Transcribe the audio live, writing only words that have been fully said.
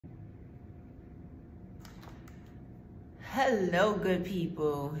Hello, good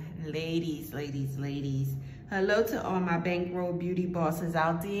people, ladies. Hello to all my Bankroll Beauty Bosses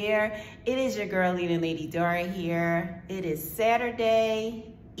out there. It is your girl, Lady Dar here. It is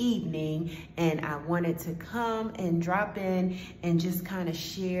Saturday evening, and I wanted to come and drop in and just kind of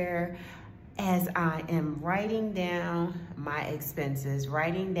share as I am writing down my expenses,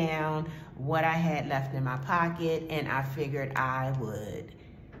 writing down what I had left in my pocket, and I figured I would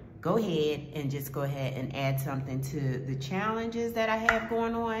go ahead and add something to the challenges that I have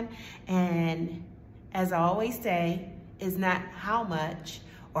going on. And as I always say, it's not how much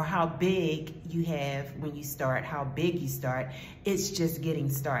or how big you have when you start, how big you start, it's just getting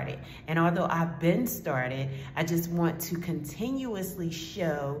started. And although I've been started, I just want to continuously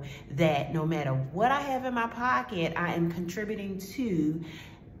show that no matter what I have in my pocket, I am contributing to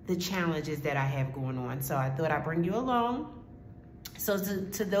the challenges that I have going on. So I thought I'd bring you along. So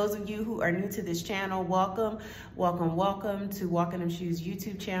to those of you who are new to this channel, welcome to Walk in Them Shoes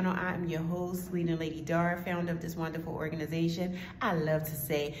YouTube channel. I am your host, Lady Dar, founder of this wonderful organization. I love to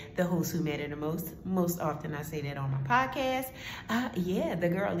say the host who matter the most. Most often I say that on my podcast. Yeah, the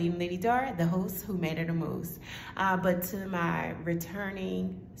girl, Lady Dar, the host who matter the most. But to my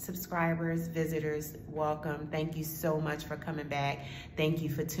returning subscribers, visitors, welcome. Thank you so much for coming back. Thank you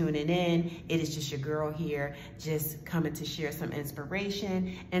for tuning in. It is just your girl here, just coming to share some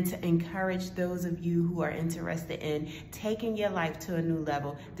inspiration and to encourage those of you who are interested in taking your life to a new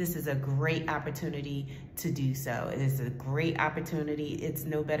level. This is a great opportunity to do so. It is a great opportunity. It's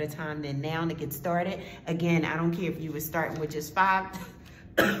no better time than now to get started. Again, I don't care if you were starting with just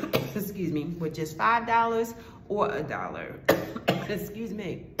excuse me, with just $5 or $1. Excuse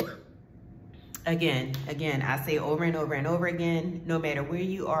me. Again, I say over and over and over again, no matter where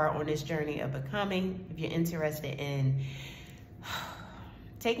you are on this journey of becoming, if you're interested in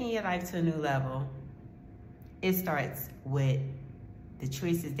taking your life to a new level, it starts with the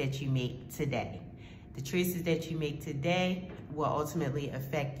choices that you make today. The choices that you make today will ultimately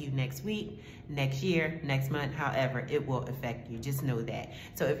affect you next week, next year, next month, however, it will affect you. Just know that.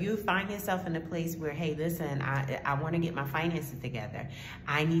 So if you find yourself in a place where, hey, listen, I want to get my finances together.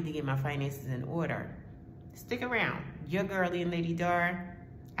 I need to get my finances in order. Stick around. Your girl, Lady Dar,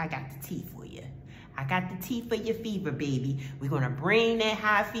 I got the tea for you. I got the tea for your fever, baby. We're going to bring that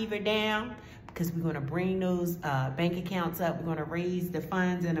high fever down because we're going to bring those bank accounts up. We're going to raise the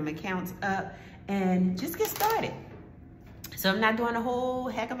funds in them accounts up and just get started. So I'm not doing a whole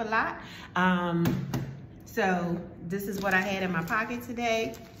heck of a lot. So this is what I had in my pocket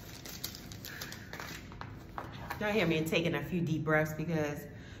today. Y'all hear me taking a few deep breaths because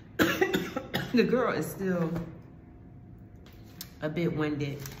the girl is still a bit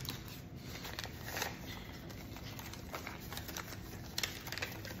winded.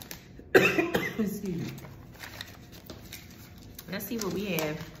 Excuse me. Let's see what we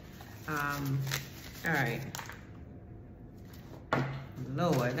have. All right.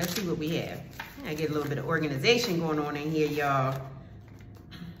 Lord, let's see what we have. I get a little bit of organization going on in here, y'all.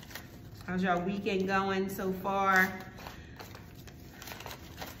 How's y'all weekend going so far?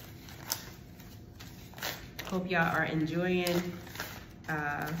 Hope y'all are enjoying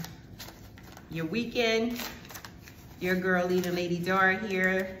your weekend. Your girl, Lady Dar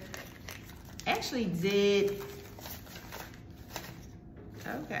here. Actually did,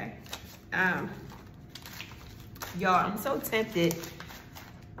 okay. Y'all, I'm so tempted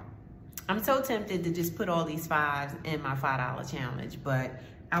to just put all these fives in my $5 challenge, but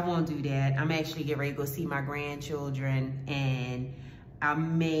I won't do that. I'm actually getting ready to go see my grandchildren, and I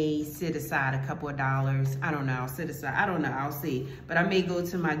may set aside a couple of dollars. I don't know, I'll set aside, I don't know, I'll see. But I may go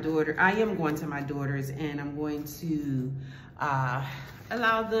to my daughter, I am going to my daughter's, and I'm going to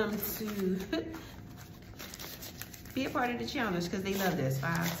allow them to be a part of the challenge because they love this.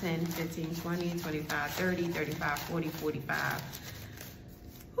 5, 10, 15, 20, 25, 30, 35, 40, 45.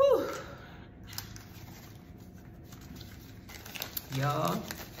 Whew. Y'all,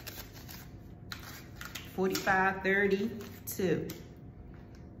 45, 32.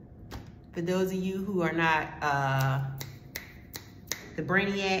 For those of you who are not the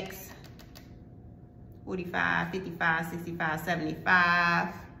brainiacs, 45, 55, 65,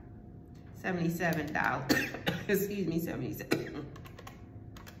 75, $77. Excuse me, 77.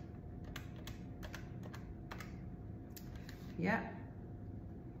 Yeah.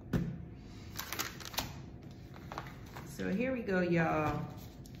 So here we go, y'all.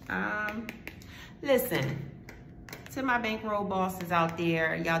 Listen, to my bankroll bosses out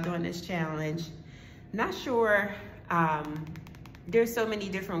there, y'all doing this challenge. Not sure there's so many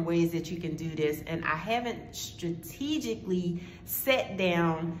different ways that you can do this, and I haven't strategically sat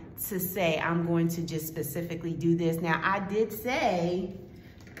down to say I'm going to just specifically do this. Now, I did say,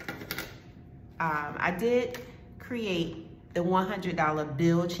 I did create the $100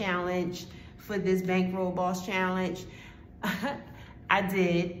 bill challenge for this Bankroll Boss Challenge. I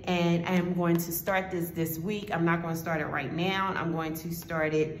did, and I am going to start this week. I'm not going to start it right now. I'm going to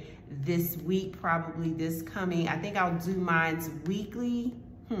start it this week, probably this coming. I think I'll do mine weekly.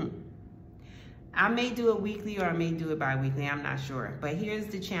 I may do it weekly or I may do it bi-weekly. I'm not sure. But here's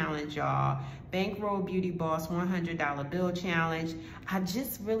the challenge, y'all. Bankroll Beauty Boss $100 bill challenge. I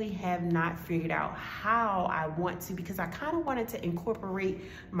just really have not figured out how I want to, because I kind of wanted to incorporate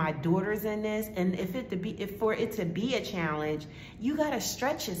my daughters in this. And for it to be a challenge, you got to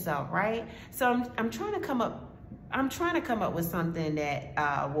stretch yourself, right? So I'm trying to come up with something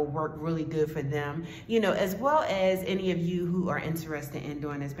that will work really good for them, you know, as well as any of you who are interested in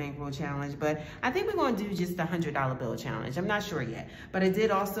doing this bankroll challenge. But I think we're going to do just the $100 bill challenge. I'm not sure yet, but I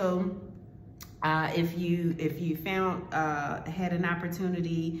did also, if you had an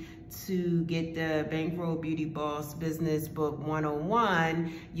opportunity to get the Bankroll Beauty Boss Business Book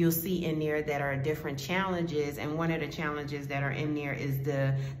 101, you'll see in there that are different challenges, and one of the challenges that are in there is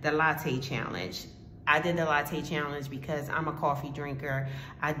the latte challenge. I did the latte challenge because I'm a coffee drinker.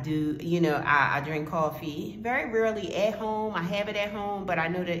 I do, you know, I drink coffee very rarely at home. I have it at home, but I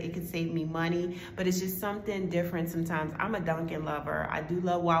know that it could save me money, but it's just something different sometimes. I'm a Dunkin' lover. I do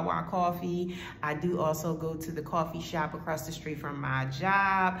love Wawa coffee. I do also go to the coffee shop across the street from my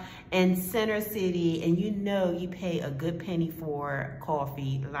job in Center City, and you know you pay a good penny for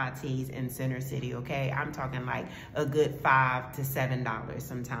coffee lattes in Center City, okay? I'm talking like a good $5 to $7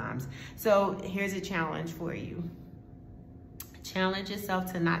 sometimes. So here's a challenge for you. Challenge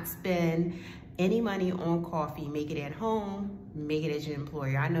yourself to not spend any money on coffee. Make it at home, make it at your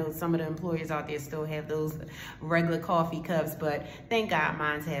employer. I know some of the employers out there still have those regular coffee cups, but thank God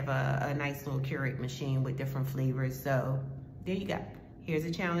mine have a nice little Keurig machine with different flavors. So there you go. Here's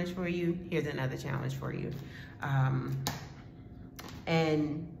a challenge for you. Here's another challenge for you.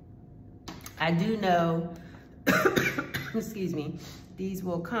 And I do know, excuse me, these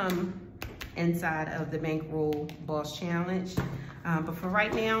will come inside of the Bankroll Boss Challenge. But for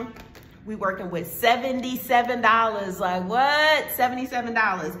right now, we working with $77. Like what?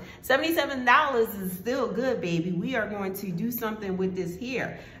 $77. $77 is still good, baby. We are going to do something with this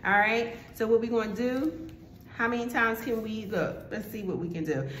here. All right. So what we going to do? How many times can we go? Let's see what we can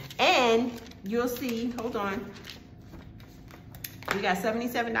do. And you'll see, hold on. We got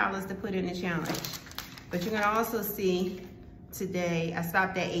 $77 to put in the challenge. But you're going to also see today, I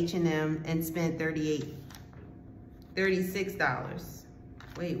stopped at H&M and spent $36.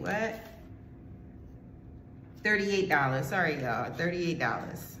 Wait, what? $38. Sorry, y'all.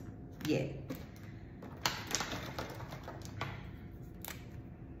 $38. Yeah.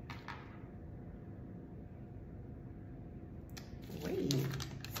 Wait.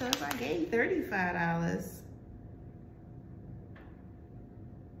 So if I gave $35.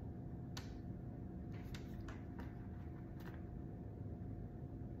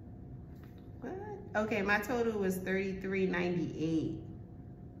 Okay, my total was $33.98.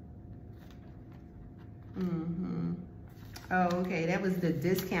 Oh, okay, that was the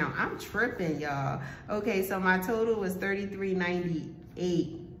discount. I'm tripping, y'all. Okay, so my total was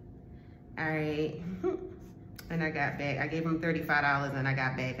 $33.98. All right, and I got back. I gave them $35, and I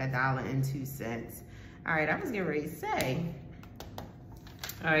got back $1.02. All right, I was getting ready to say.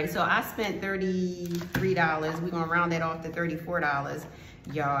 All right, so I spent $33. We're gonna round that off to $34.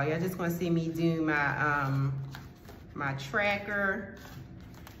 Y'all just gonna see me do my my tracker.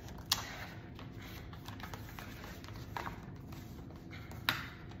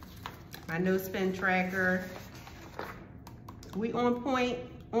 My no spend tracker. We on point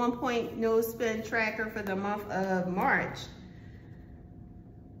no spend tracker for the month of March.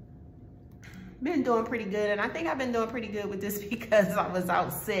 Been doing pretty good, and I think I've been doing pretty good with this because I was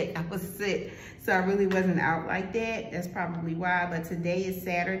out sick. I was sick, so I really wasn't out like that. That's probably why, but today is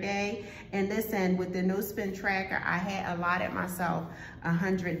Saturday. And listen, with the no spend tracker, I had allotted myself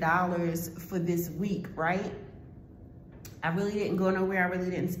 $100 for this week, right? I really didn't go nowhere. I really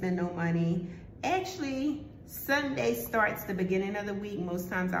didn't spend no money. Actually, Sunday starts the beginning of the week.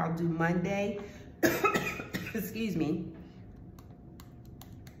 Most times I'll do Monday. Excuse me.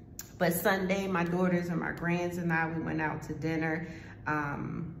 But Sunday, my daughters and my grands and I, we went out to dinner,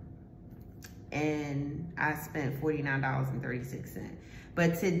 and I spent $49.36.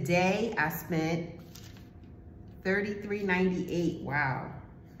 But today, I spent $33.98. Wow.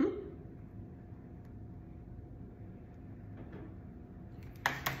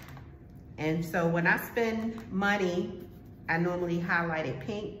 And so when I spend money, I normally highlight it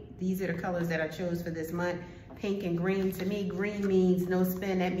pink. These are the colors that I chose for this month. Pink and green. To me, green means no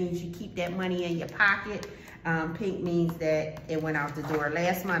spend. That means you keep that money in your pocket. Pink means that it went out the door.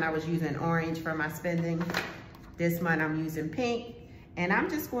 Last month, I was using orange for my spending. This month, I'm using pink. And I'm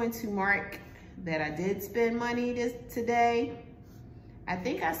just going to mark that I did spend money today. I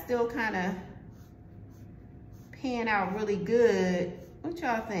think I still kind of pan out really good. What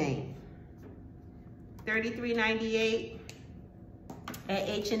y'all think? $33.98 at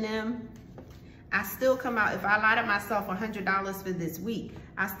H&M. I still come out, if I allotted myself $100 for this week,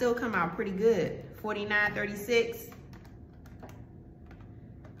 I still come out pretty good. $49.36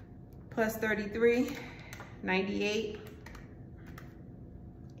 plus $33.98,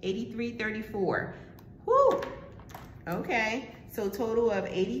 $83.34. Whoo! Okay, so total of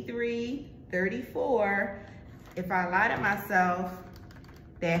 $83.34. If I allotted myself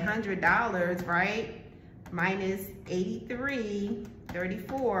that $100, right, minus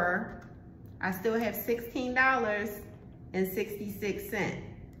 $83.34, I still have $16.66.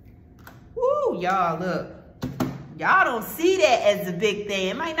 Woo, y'all, look. Y'all don't see that as a big thing.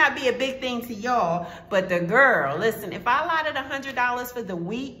 It might not be a big thing to y'all, but the girl, listen, if I allotted $100 for the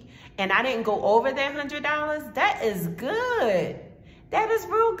week and I didn't go over that $100, that is good. That is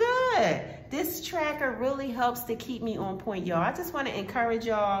real good. This tracker really helps to keep me on point, y'all. I just want to encourage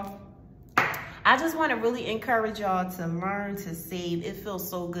y'all. I just want to really encourage y'all to learn to save. It feels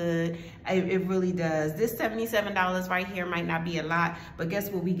so good. It really does. This $77 right here might not be a lot, but guess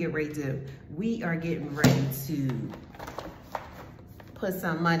what we get ready to do? We are getting ready to put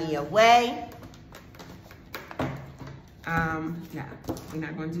some money away. No, we're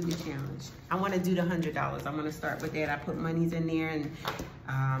not going to do the challenge. I want to do the $100. I'm going to start with that. I put monies in there, and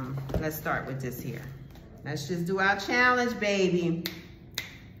let's start with this here. Let's just do our challenge, baby.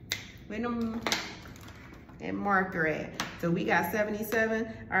 Where that marker at? So we got 77.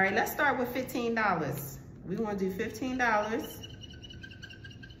 All right, let's start with $15. We want to do $15.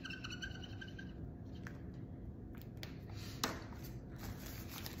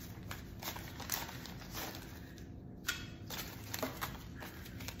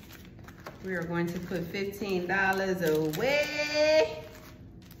 We are going to put $15 away.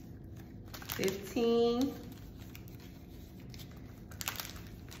 15.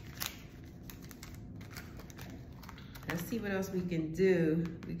 Let's see what else we can do.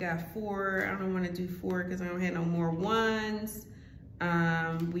 We got 4. I don't want to do 4 because I don't have no more ones.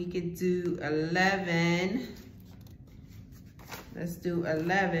 We could do 11. Let's do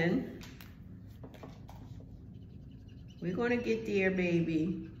 11. We're going to get there,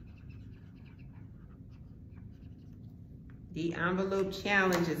 baby. The envelope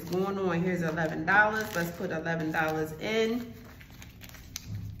challenge is going on. Here's $11. Let's put $11 in.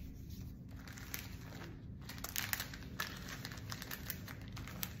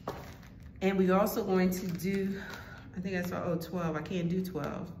 And we're also going to do, I think that's, 12. I can't do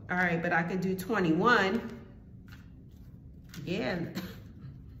 12. All right, but I could do 21. Yeah.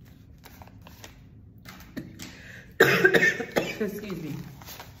 Excuse me.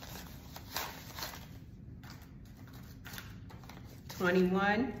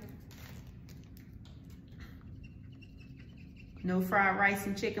 21. No fried rice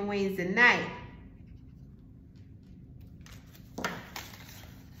and chicken wings tonight.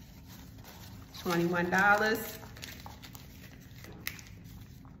 $21.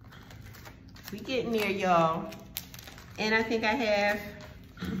 We getting there, y'all. And I think I have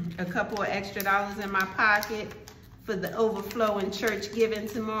a couple of extra dollars in my pocket for the overflow in church giving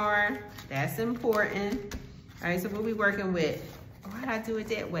tomorrow. That's important. All right, so what we working with? Why'd I do it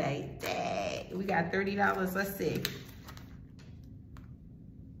that way? Dang, we got $30. Let's see.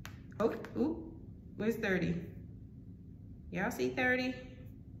 Oh, ooh, where's 30? Y'all see 30?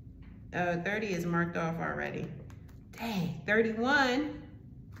 30 is marked off already. Dang, 31.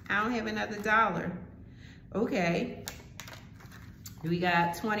 I don't have another dollar. Okay. We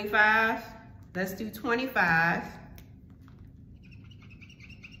got 25. Let's do 25.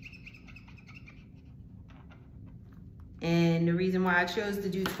 And the reason why I chose to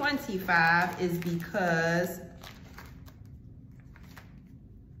do 25 is because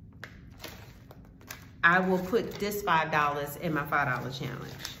I will put this $5 in my $5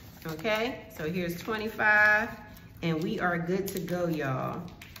 challenge. Okay, so here's 25, and we are good to go, y'all.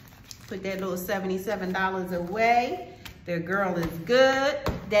 Put that little $77 away. The girl is good.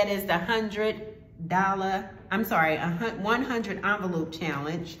 That is the $100, 100 envelope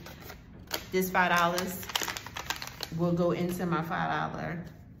challenge. This $5 will go into my $5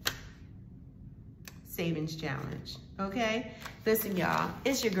 savings challenge. okay? Listen, y'all,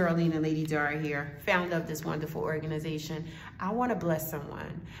 it's your girl, Lady Dar here, founder of this wonderful organization. I want to bless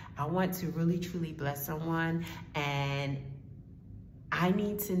someone. I want to really, truly bless someone, and I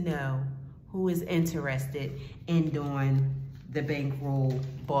need to know who is interested in doing the Bankroll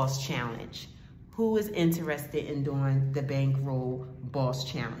Boss Challenge. Who is interested in doing the Bankroll Boss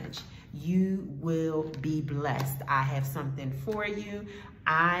Challenge? You will be blessed. I have something for you.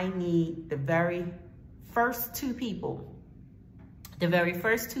 I need the very first two people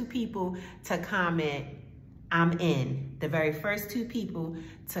to comment, I'm in. The very first two people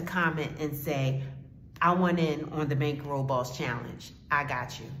to comment and say, I want in on the Bankroll Boss Challenge. I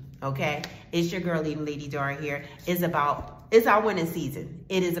got you, okay? It's your girl, Lady Dar here. It's our winning season.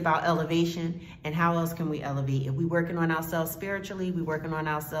 It is about elevation, and how else can we elevate? If we working on ourselves spiritually, we working on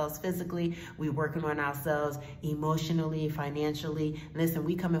ourselves physically, we working on ourselves emotionally, financially. Listen,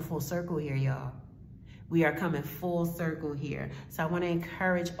 we coming full circle here, y'all. We are coming full circle here. So I want to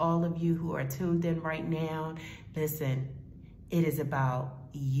encourage all of you who are tuned in right now. Listen, it is about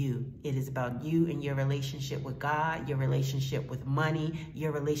you. It is about you and your relationship with God, your relationship with money,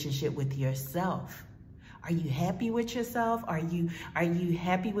 your relationship with yourself. Are you happy with yourself? Are you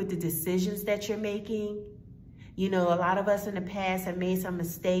happy with the decisions that you're making? You know, a lot of us in the past have made some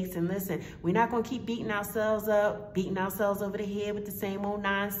mistakes, and listen, we're not going to keep beating ourselves up, beating ourselves over the head with the same old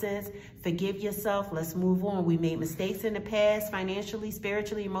nonsense. Forgive yourself. Let's move on. We made mistakes in the past, financially,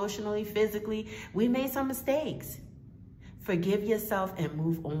 spiritually, emotionally, physically. We made some mistakes. Forgive yourself and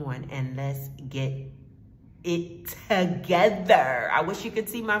move on, and let's get it together. I wish you could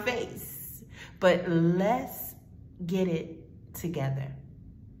see my face, but let's get it together.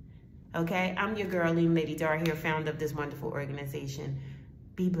 Okay, I'm your girl, Lady Dar here, founder of this wonderful organization.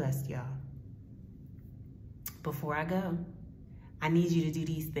 Be blessed, y'all. Before I go, I need you to do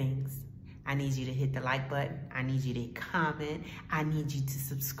these things. I need you to hit the like button. I need you to comment. I need you to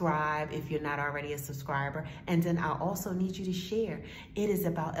subscribe if you're not already a subscriber. And then I also need you to share. It is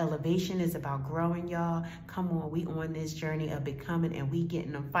about elevation. It's about growing, y'all. Come on, we on this journey of becoming, and we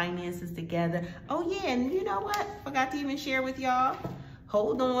getting them finances together. Oh yeah, and you know what? Forgot to even share with y'all.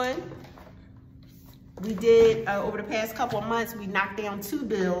 Hold on. We did, over the past couple of months, we knocked down 2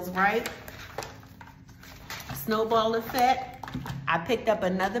 bills, right? Snowball effect. I picked up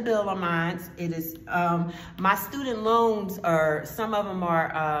another bill of mine. It is, my student loans are, some of them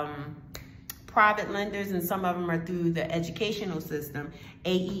are private lenders, and some of them are through the educational system.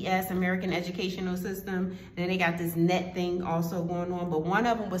 AES, American Educational System. Then they got this net thing also going on, but one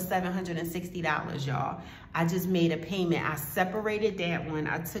of them was $760, y'all. I just made a payment. I separated that one.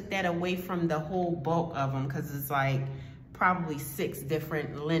 I took that away from the whole bulk of them, because it's like probably 6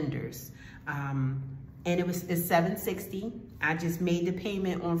 different lenders. And it's $760. I just made the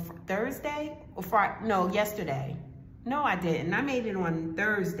payment on Thursday or Friday? No, yesterday. No, I didn't. I made it on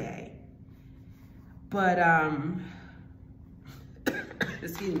Thursday. But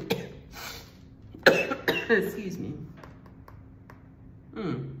excuse me. Excuse me.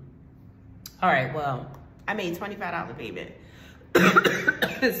 All right, well, I made $25 payment.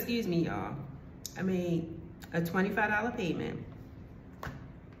 Excuse me, y'all. I made a $25 payment.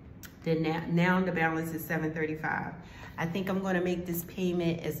 Then now the balance is $735. I think I'm gonna make this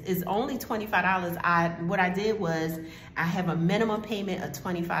payment. It's only $25. What I did was, I have a minimum payment of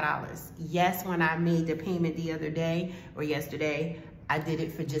 $25. Yes, when I made the payment the other day or yesterday, I did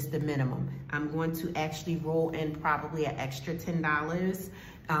it for just the minimum. I'm going to actually roll in probably an extra $10,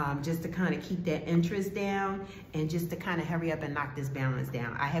 just to kind of keep that interest down, and just to kind of hurry up and knock this balance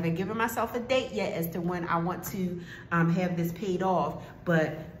down. I haven't given myself a date yet as to when I want to have this paid off,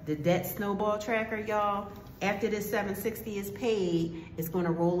 but the debt snowball tracker, y'all, after this $760 is paid, it's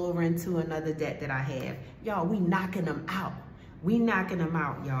gonna roll over into another debt that I have. Y'all, we knocking them out. We knocking them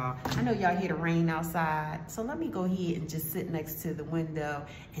out, y'all. I know y'all hear the rain outside, so let me go ahead and just sit next to the window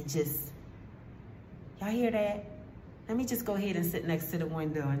and just, y'all hear that? Let me just go ahead and sit next to the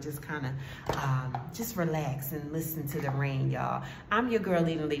window and just kind of just relax and listen to the rain, y'all. I'm your girl,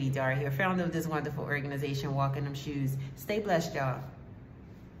 Lady Dar here, founder of this wonderful organization, Walking Them Shoes. Stay blessed, y'all.